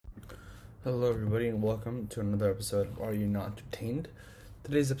Hello, everybody, and welcome to another episode of Are You Not Entertained?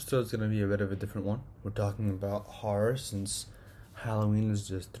 Today's episode is going to be a bit of a different one. We're talking about horror since Halloween is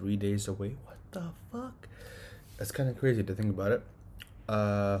just 3 days away. What the fuck? That's kind of crazy to think about it.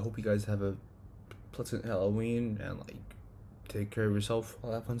 Hope you guys have a pleasant Halloween and take care of yourself,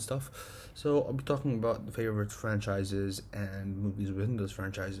 all that fun stuff. So I'll be talking about the favorite franchises and movies within those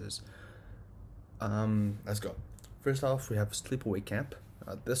franchises. Let's go. First off, we have Sleepaway Camp.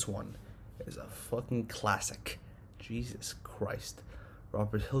 This one is a fucking classic. Jesus Christ.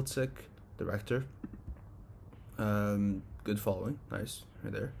 Robert Hiltzik, director. Good following. Nice.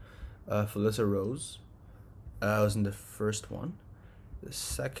 Right there. Felissa Rose was in the first one. The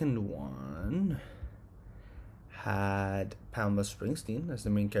second one had Pamela Springsteen as the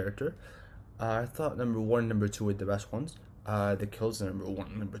main character. I thought number one and number two were the best ones. The kills in number one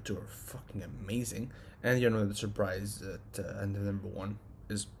and number two are fucking amazing. And the surprise that and the number one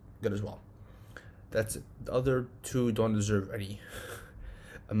is good as well. That's it. The other two don't deserve any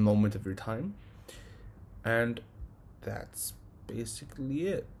a moment of your time. And that's basically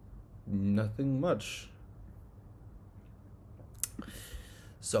it. Nothing much.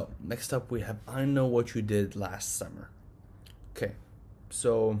 So, next up we have I Know What You Did Last Summer. Okay,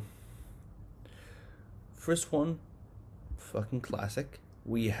 so first one, fucking classic.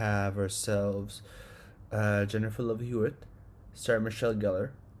 We have ourselves Jennifer Love Hewitt, Sarah Michelle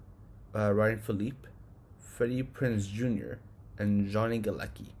Gellar, Ryan Philippe, Freddie Prinze Jr., and Johnny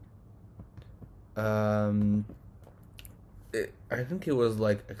Galecki. I think it was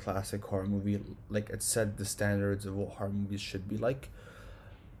like a classic horror movie. Like, it set the standards of what horror movies should be like.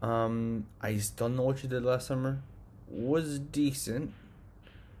 I still Know What You Did Last Summer was decent,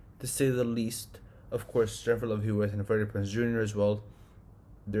 to say the least. Of course, Jennifer Love Hewitt and Freddie Prinze Jr. as well.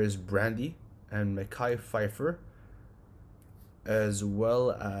 There's Brandy and Mekhi Phifer, as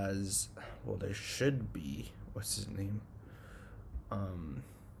well as, well, there should be, what's his name?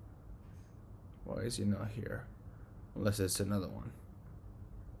 Why is he not here? Unless it's another one.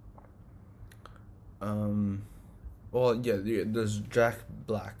 Well, yeah, there's Jack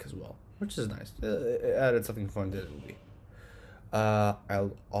Black as well, which is nice. It added something fun to the movie.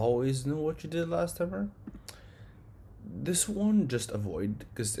 I'll Always Know What You Did Last Summer. This one just avoid,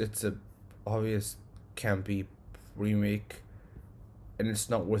 because it's a obvious campy remake and it's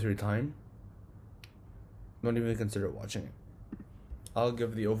not worth your time. Don't even consider watching it. I'll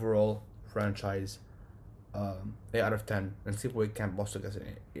give the overall franchise 8 out of 10, and Sleepaway Camp also gets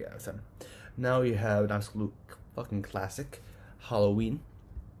an 8 out of 10. Now you have an absolute fucking classic, Halloween.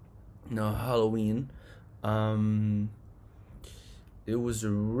 Now Halloween, it was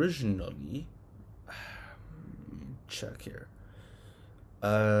originally, check here,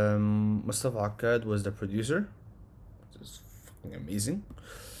 Mustafa Akkad was the producer, which is fucking amazing.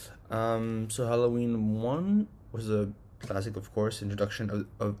 So Halloween 1 was a classic, of course, introduction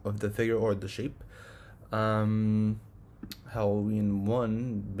of the figure or the shape. Halloween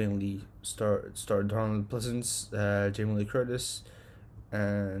 1 mainly starred Donald Pleasence, Jamie Lee Curtis,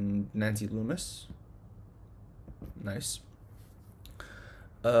 and Nancy Loomis. Nice.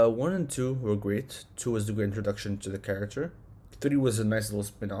 1 and 2 were great. 2 was the great introduction to the character. 3 was a nice little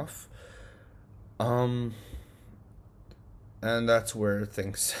spin-off. And that's where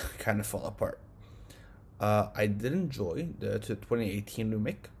things kind of fall apart. I did enjoy the 2018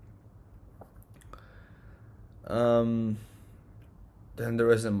 remake. Then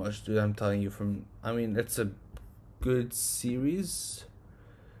there isn't much, dude. I'm telling you it's a good series,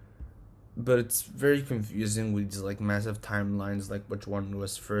 but it's very confusing with these massive timelines, like which one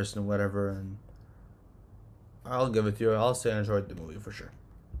was first and whatever. And I'll give it to you. I'll say I enjoyed the movie for sure.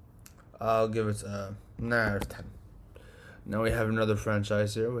 I'll give it a 9 out of 10. Now we have another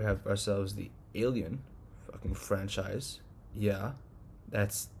franchise here. We have ourselves the Alien fucking franchise. Yeah,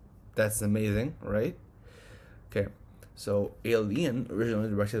 that's amazing, right? Okay, so Alien, originally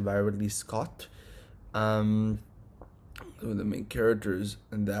directed by Ridley Scott. Some of the main characters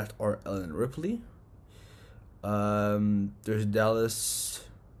in that are Ellen Ripley. There's Dallas,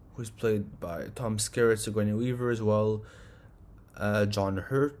 who's played by Tom Skerritt, Sigourney Weaver as well. John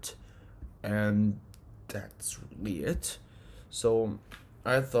Hurt, and that's really it. So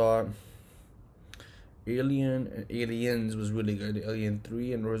I thought Alien and Aliens was really good. Alien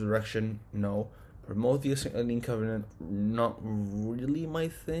 3 and Resurrection, no. Prometheus and Alien Covenant, not really my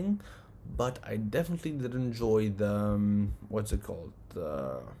thing, but I definitely did enjoy the what's it called,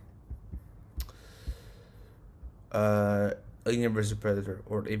 the Alien vs Predator,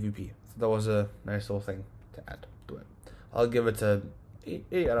 or AVP. So that was a nice little thing to add to it. I'll give it a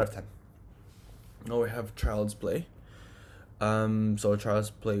 8 out of 10. Now we have Child's Play. So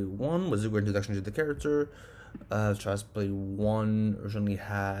Child's Play 1 was a good introduction to the character. Child's Play 1 originally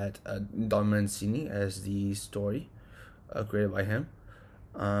had Don Mancini as the story, created by him.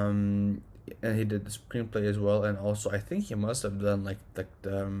 And he did the screenplay as well, and also I think he must have done like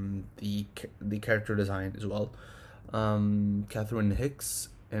the character design as well. Catherine Hicks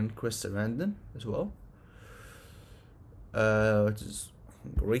and Chris Sarandon as well, which is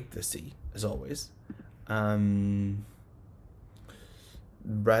great to see as always.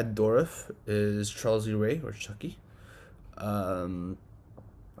 Brad Dourif is Charles E. Ray or Chucky.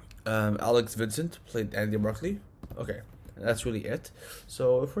 Alex Vincent played Andy Barclay. Okay, that's really it.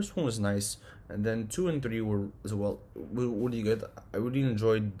 So the first one was nice, and then 2 and 3 were as well really good. I really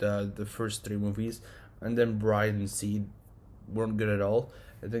enjoyed the first 3 movies, and then Bride and Seed weren't good at all.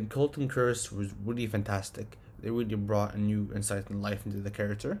 And then Cult and Curse was really fantastic. They really brought a new insight and life into the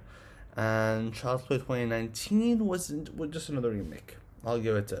character. And Child's Play 2019 was just another remake. I'll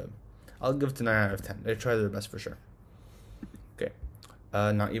give it a 9 out of 10. They tried their best for sure. Okay.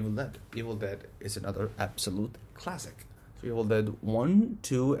 Now Evil Dead. Evil Dead is another absolute classic. So Evil Dead 1,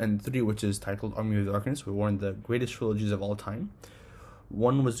 2, and 3, which is titled Army of Darkness, were one of the greatest trilogies of all time.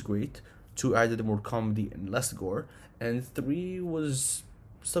 1 was great. 2 added more comedy and less gore. And 3 was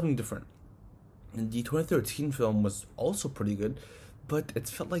something different. And the 2013 film was also pretty good, but it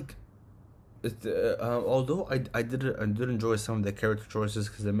felt like although I did enjoy some of the character choices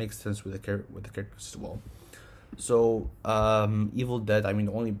because it makes sense with the characters as well. So Evil Dead, I mean,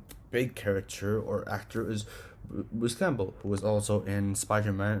 the only big character or actor is Bruce Campbell, who was also in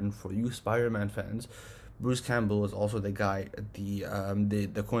Spider-Man. And for you Spider-Man fans, Bruce Campbell was also the guy at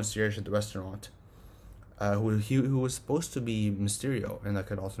the concierge at the restaurant, who was supposed to be Mysterio in like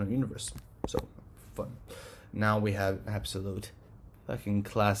an alternate universe. So fun. Now we have an absolute fucking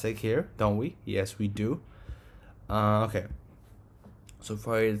classic here, don't we? Yes, we do. Okay. So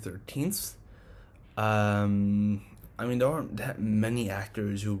Friday the 13th. I mean, there aren't that many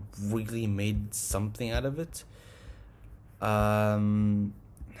actors who really made something out of it. I don't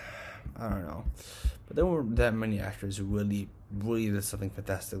know, but there weren't that many actors who really did something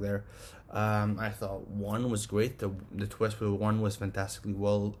fantastic there. I thought 1 was great. The twist with 1 was fantastically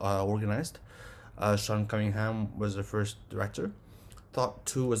well organized. Sean Cunningham was the first director. Thought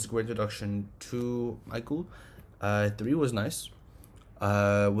 2 was a great introduction to Michael. 3 was nice.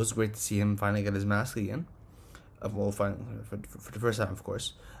 Was great to see him finally get his mask again. Well, finally, for the first time, of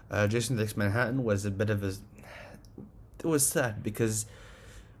course. Jason Takes Manhattan was a bit of a... It was sad because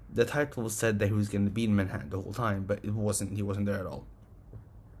the title said that he was going to be in Manhattan the whole time, but it wasn't. He wasn't there at all.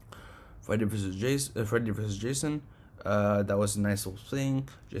 Freddy vs. Jason. That was a nice little thing.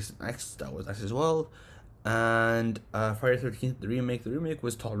 Jason X, that was nice as well. And Friday the 13th, the remake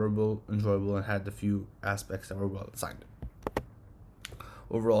was tolerable, enjoyable, and had a few aspects that were well designed.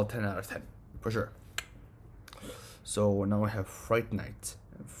 Overall, 10 out of 10, for sure. So now I have Fright Night.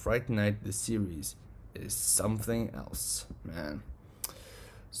 And Fright Night, the series, is something else, man.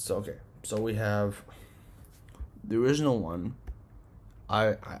 So, okay. So we have the original one.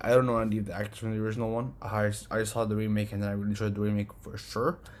 I don't know any of the actors from the original one. I saw the remake, and then I really enjoyed the remake for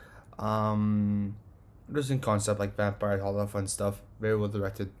sure. Interesting concept, like vampires, all that fun stuff. Very well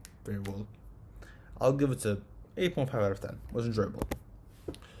directed, very well. I'll give it a 8.5 out of 10. It was enjoyable.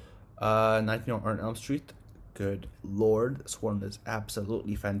 Nightmare on Elm Street. Good lord, this one is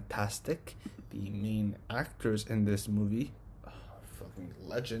absolutely fantastic. The main actors in this movie, fucking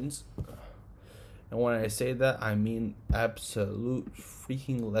legends. And when I say that, I mean absolute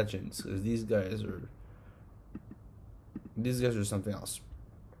freaking legends, because these guys are something else.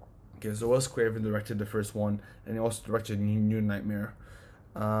 Okay, so Wes Craven directed the first one, and he also directed New Nightmare.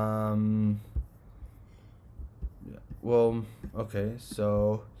 Yeah. Well, okay,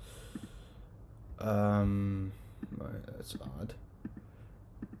 so that's odd.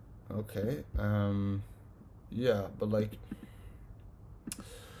 Okay, yeah, but like,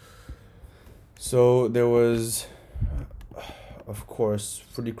 so there was, of course,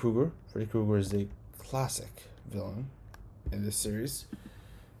 Freddy Krueger. Freddy Krueger is a classic villain in this series,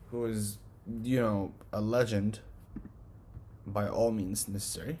 who is, a legend by all means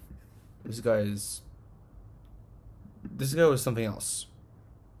necessary. This guy was something else.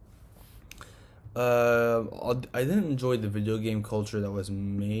 I didn't enjoy the video game culture that was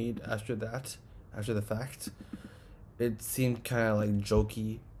made after the fact. It seemed kind of like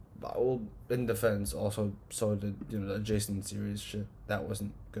jokey. Well, in defense, also, so did, the Jason series shit. That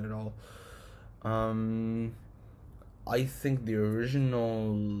wasn't good at all. I think the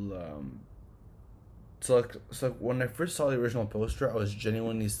original, so when I first saw the original poster, I was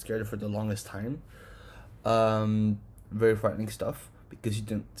genuinely scared for the longest time. very frightening stuff because you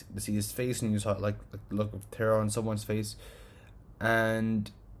didn't see his face and you saw like the look of terror on someone's face,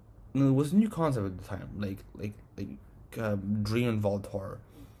 and it was a new concept at the time, dream involved horror.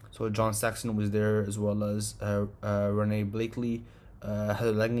 So John Saxon was there, as well as Renee Blakely,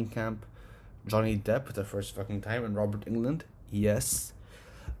 Heather Langenkamp, Johnny Depp for the first fucking time, and Robert Englund. Yes.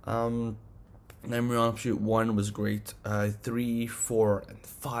 Nightmare on Elm Street 1 was great. 3, 4, and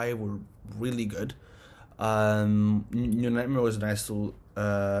 5 were really good. New Nightmare was a nice little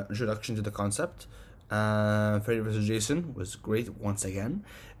introduction to the concept. Freddy vs. Jason was great once again.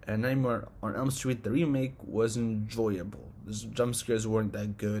 And Nightmare on Elm Street, the remake, was enjoyable. The jump scares weren't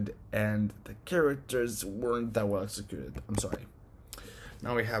that good, and the characters weren't that well executed. I'm sorry.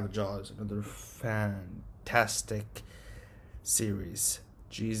 Now we have Jaws, another fantastic series.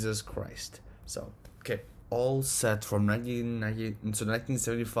 Jesus Christ. So, okay, all set from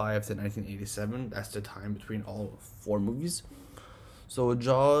 1975 to 1987. That's the time between all 4 movies. So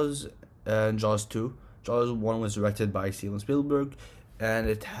Jaws and Jaws 2. Jaws 1 was directed by Steven Spielberg, and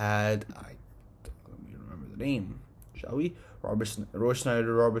it had, let me remember the name, shall we? Roy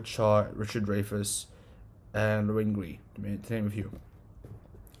Schneider, Robert Shaw, Richard Dreyfuss, and Lorraine Grey, to name a few.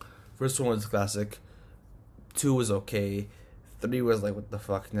 First one was classic. 2 was okay. 3 was like, what the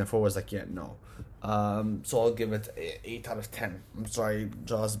fuck? And then 4 was like, yeah, no. So I'll give it 8 out of 10. I'm sorry,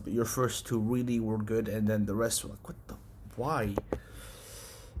 Jaws, but your first 2 really were good, and then the rest were like, what the, why?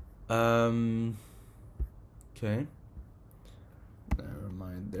 Okay. Never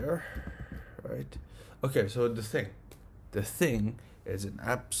mind there. Right. Okay, so The Thing is an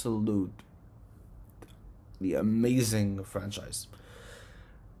absolutely amazing franchise.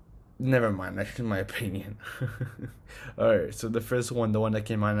 Never mind, actually, in my opinion. Alright, so the first one, the one that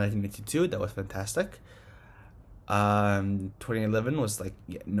came out in 1982, that was fantastic. 2011 was like,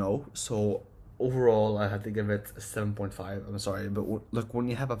 yeah, no. So overall, I have to give it a 7.5. I'm sorry, but look, when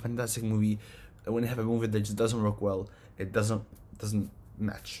you have a fantastic movie, and when you have a movie that just doesn't work well, it doesn't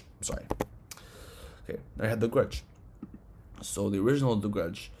match. I'm sorry. Okay, I had The Grudge. So the original The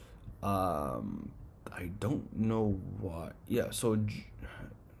Grudge, I don't know why. Yeah, so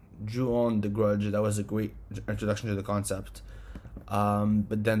Ju-on The Grudge, that was a great introduction to the concept.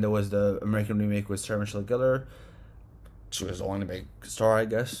 But then there was the American remake with Sarah Michelle Gellar. She was the only big star, I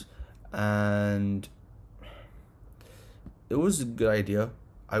guess. And it was a good idea.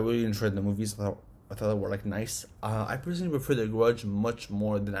 I really enjoyed the movies. I thought they were like nice. I personally prefer The Grudge much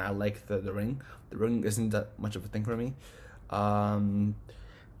more than I like the Ring. The Ring isn't that much of a thing for me.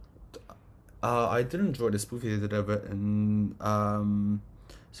 I did enjoy the spoof they did of it in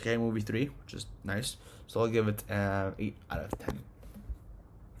Scary Movie 3, which is nice. So I'll give it 8 out of 10.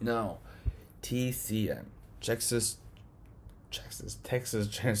 Now, TCM, Texas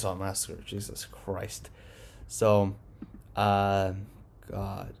Chainsaw Massacre. Jesus Christ. So, God,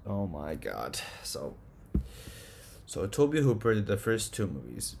 oh my God. So Tobe Hooper did the first 2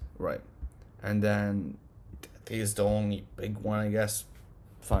 movies, right? And then he's the only big one, I guess.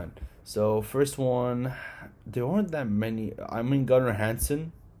 Fine. So first one, there weren't that many. I mean, Gunnar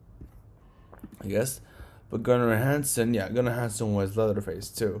Hansen, I guess, but Gunnar Hansen was Leatherface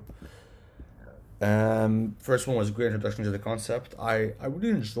too. First one was a great introduction to the concept. I really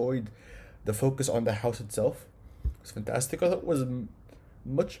enjoyed the focus on the house itself. It's fantastic. I thought it was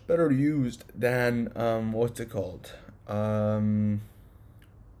much better used than what's it called?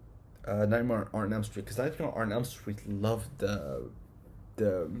 Nightmare on Elm Street, because Nightmare on Elm Street loved the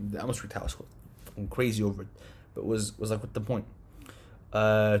Elm Street house, fucking crazy over it, but was like, what the point?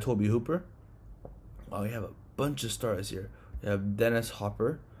 Tobe Hooper. Oh, we have a bunch of stars here. We have Dennis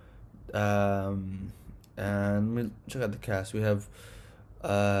Hopper, and let me check out the cast. We have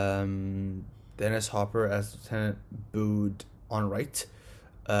Dennis Hopper as Lieutenant Bood Onright,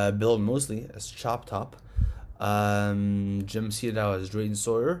 Bill Moseley as Chop Top, Jim Siedow as Drayton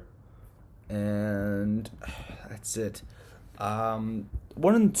Sawyer, and that's it. 1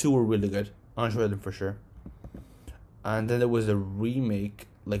 and 2 were really good. I enjoyed them for sure. And then there was a remake,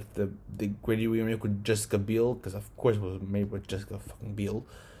 like the Grady remake with Jessica Biel, because of course it was made with Jessica fucking Biel.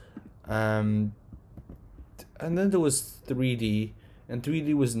 And then there was 3D, and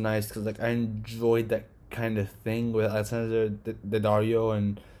 3D was nice because like I enjoyed that kind of thing with Alexander Daddario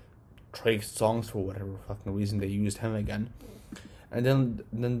and Trey Songz for whatever fucking reason they used him again. And then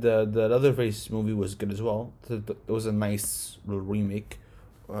the Leatherface movie was good as well. It was a nice little remake,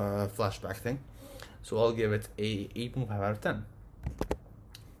 flashback thing. So I'll give it a 8.5 out of 10.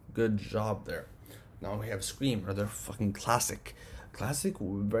 Good job there. Now we have Scream, another fucking classic.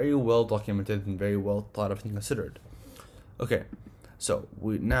 Very well documented and very well thought of and considered. Okay, So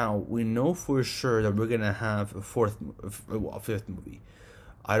we know for sure that we're gonna have a fifth movie.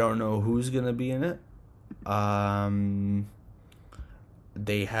 I don't know who's gonna be in it. Um,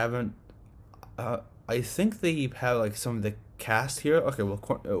 they haven't. I think they have like some of the cast here. Okay,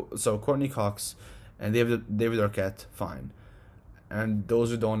 well, so Courtney Cox and David Arquette, fine, and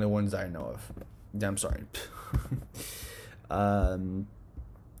those are the only ones I know of. Yeah, I'm sorry. um,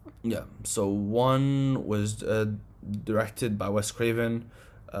 yeah. So one was directed by Wes Craven.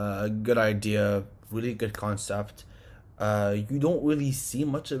 Good idea, really good concept. You don't really see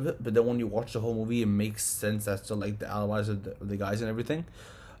much of it, but then when you watch the whole movie, it makes sense as to like the alibis of the guys and everything.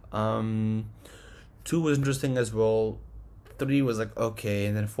 Um, Two was interesting as well. Three was like okay,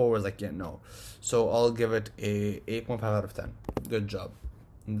 and then four was like yeah no. So I'll give it a 8.5 out of 10. Good job,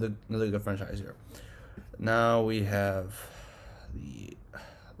 another good franchise here. Now we have the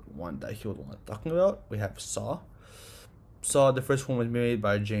one that he was talking about. We have Saw. Saw, the first one was made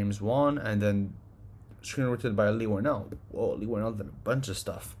by James Wan, and then screenwritten by Lee Whannell. Whoa, Lee Whannell did a bunch of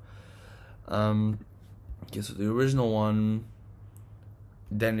stuff. Okay, so the original one,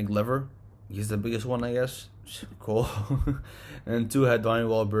 Danny Glover, he's the biggest one, I guess. Cool. And two had Donnie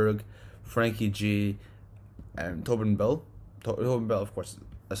Wahlberg, Frankie G, and Tobin Bell. Tobin Bell, of course,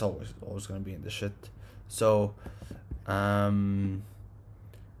 that's always gonna be in the shit. So,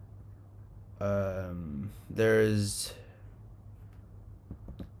 there's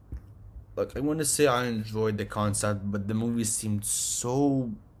like I want to say I enjoyed the concept, but the movie seemed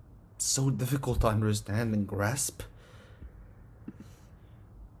so difficult to understand and grasp.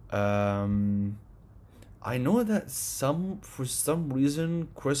 I know that for some reason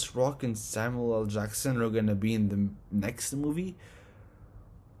Chris Rock and Samuel L. Jackson are gonna be in the next movie.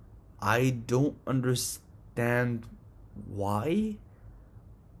 I don't understand why.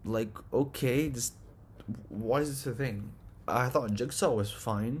 Like, okay, just why is this a thing? I thought Jigsaw was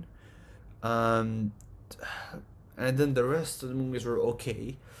fine. Um, and then the rest of the movies were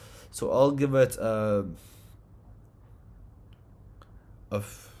okay. So I'll give it an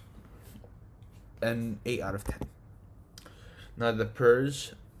 8 out of 10. Now, The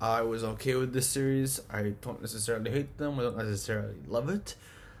Purge, I was okay with this series. I don't necessarily hate them. I don't necessarily love it.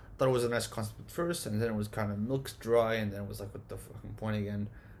 Thought it was a nice concept at first, and then it was kind of milk dry, and then it was like, what the fucking point again?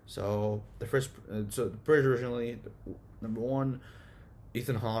 So The Purge originally, number one,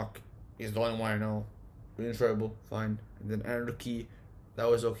 Ethan Hawke, he's the only one I know. Really enjoyable, fine. And then Anarchy, that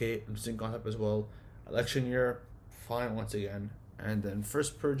was okay, interesting concept as well. Election Year, fine once again. And then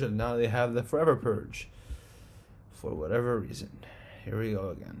First Purge, and now they have the Forever Purge. For whatever reason. Here we go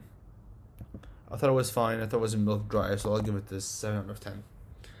again. I thought it was fine. I thought it was milk dry, so I'll give it this 7 out of 10.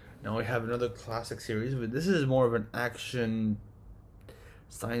 Now we have another classic series, but this is more of an action,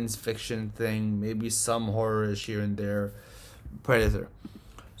 science fiction thing. Maybe some horror-ish here and there. Predator.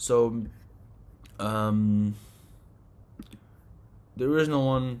 So, the original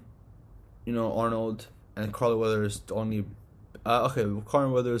one, Arnold and Carl Weathers only.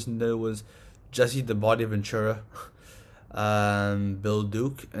 Carl Weathers, and there was Jesse the Body Ventura, Bill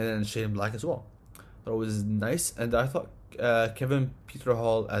Duke, and then Shane Black as well. That was nice, and I thought Kevin Peter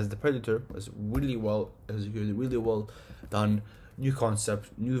Hall as the Predator was really well done. New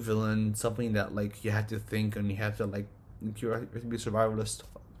concept, new villain, something that like you had to think and you had to like be survivalist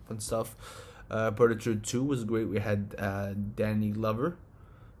and stuff. Predator 2 was great. We had Danny Glover,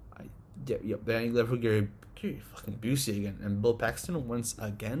 Danny Glover, Gary fucking Busey again, and Bill Paxton once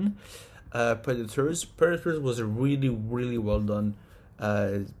again. Predators was a really well done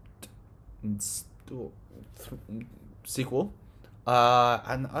sequel.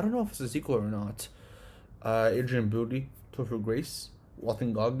 And I don't know if it's a sequel or not. Adrian Brody, Topher Grace,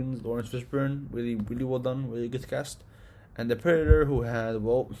 Walton Goggins, Lawrence Fishburne, really well done, really good cast. And the Predator, who had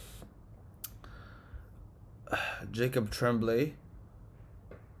Jacob Tremblay,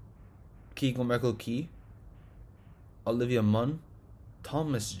 Keegan-Michael Key, Olivia Munn,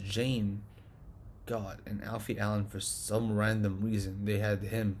 Thomas Jane, and Alfie Allen. For some random reason they had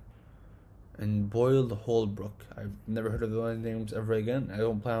him, and Boyle Holbrook. I've never heard of those names ever again. I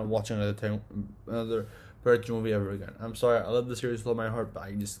don't plan on watching another Predator movie ever again. I'm sorry, I love the series with all my heart, but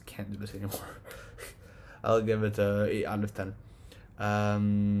I just can't do this anymore. I'll give it a 8 out of 10.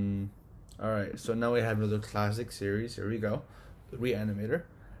 Alright, so now we have another classic series. Here we go. The Reanimator.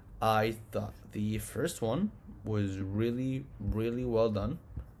 I thought the first one was really well done.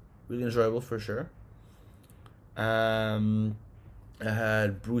 Really enjoyable for sure. I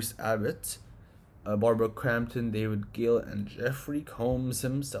had Bruce Abbott, Barbara Crampton, David Gill, and Jeffrey Combs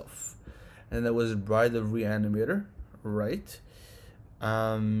himself. And that was Bride of Reanimator, right?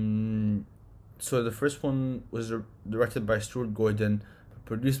 So the first one was directed by Stuart Gordon,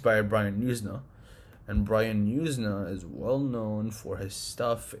 produced by Brian Usna, and Brian Usna is well known for his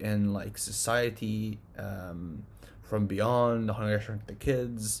stuff in like Society, From Beyond, The Hunger Games, the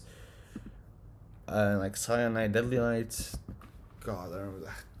Kids, like Silent Night, Deadly Night. God, I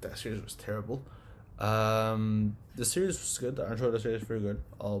remember that series was terrible. The series was good. I enjoyed the series very good.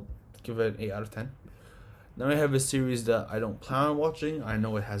 I'll give it an 8 out of 10. Now I have a series that I don't plan on watching. I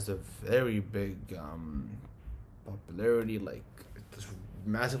know it has a very big popularity, like it's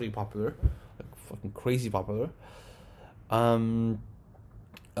massively popular, like fucking crazy popular. Paranormal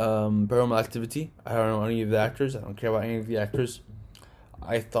Activity. I don't know any of the actors. I don't care about any of the actors.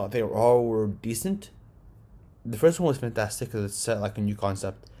 I thought they all were decent. The first one was fantastic because it's set like a new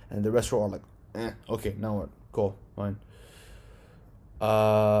concept, and the rest were all like, okay, now what? Cool, fine.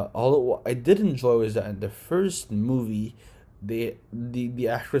 Although what I did enjoy was that in the first movie, the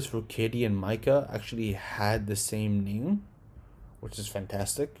actress for Katie and Micah actually had the same name, which is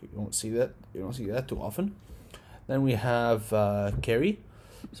fantastic. You don't see that. You don't see that too often. Then we have Carrie.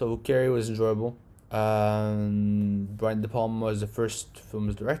 So Carrie was enjoyable. Brian De Palma was the first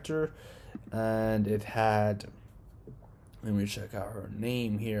film's director, and it had. Let me check out her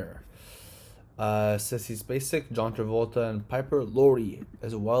name here. Sissy Spacek, John Travolta, and Piper Laurie,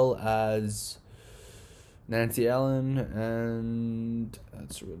 as well as Nancy Allen, and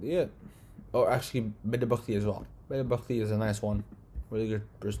that's really it. Oh, actually, Betty Buckley as well. Betty Buckley is a nice one, really good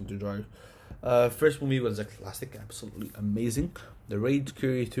person to drive. First movie was a classic, absolutely amazing. The Raid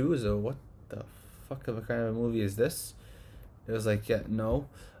Fury 2 is a what the fuck of a kind of a movie is this? It was like, yeah, no.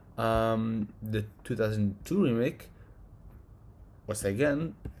 The 2002 remake, once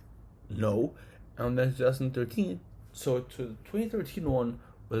again, no. And then 2013, so to the 2013 one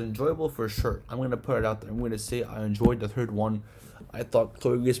was enjoyable for sure. I'm gonna put it out there. I'm gonna say I enjoyed the third one. I thought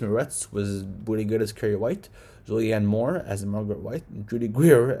Chloe Grace Moretz was really good as Carrie White, Julianne Moore as Margaret White, and Judy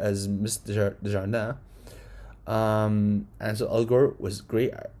Greer as Miss Desjardins. And so Elgort was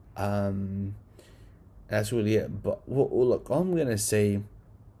great. That's really it. But look, all I'm gonna say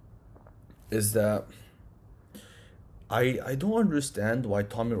is that I don't understand why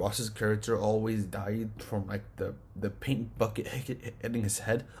Tommy Ross's character always died from like the paint bucket hitting his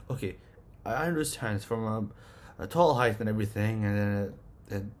head. Okay, I understand it's from a tall height and everything, and then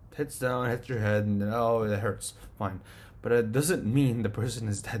it hits down, hits your head, and then it hurts. Fine, but it doesn't mean the person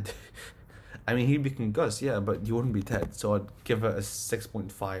is dead. I mean, he'd be concussed, yeah, but he wouldn't be dead. So I'd give it a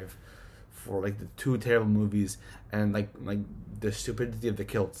 6.5 for like the two terrible movies and like the stupidity of the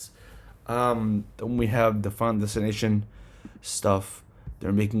kills. Then we have the Final Destination stuff.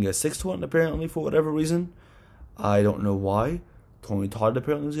 They're making a sixth one apparently for whatever reason. I don't know why. Tony Todd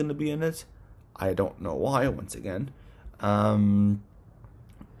apparently is going to be in it. I don't know why. Once again,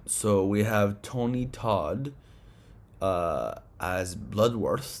 so we have Tony Todd, as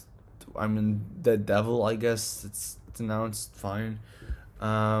Bloodworth. I mean, the devil. I guess it's announced. Fine.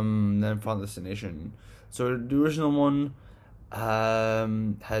 Then Final Destination. So the original one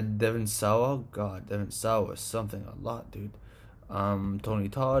had Devon Sawa. God, Devon Sawa was something a lot, dude. Tony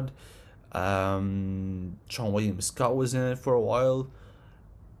Todd, Sean William Scott was in it for a while.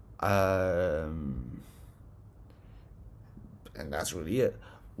 And that's really it.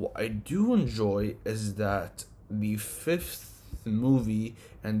 What I do enjoy is that the fifth movie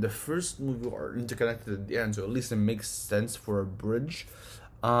and the first movie are interconnected at the end, so at least it makes sense for a bridge.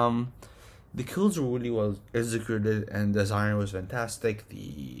 The kills were really well executed and the design was fantastic.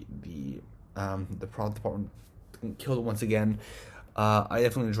 The prop department killed once again. I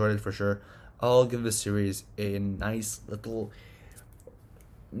definitely enjoyed it for sure. I'll give this series a nice little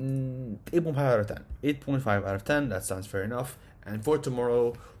 8.5 out of 10. 8.5 out of 10, that sounds fair enough. And for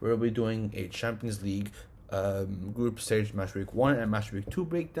tomorrow, we'll be doing a Champions League group stage match week 1 and match week 2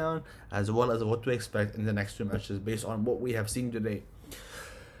 breakdown, as well as what to expect in the next two matches based on what we have seen today.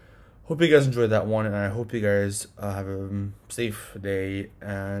 Hope you guys enjoyed that one, and I hope you guys have a safe day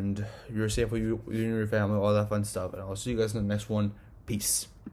and you're safe with you and your family, all that fun stuff. And I'll see you guys in the next one. Peace.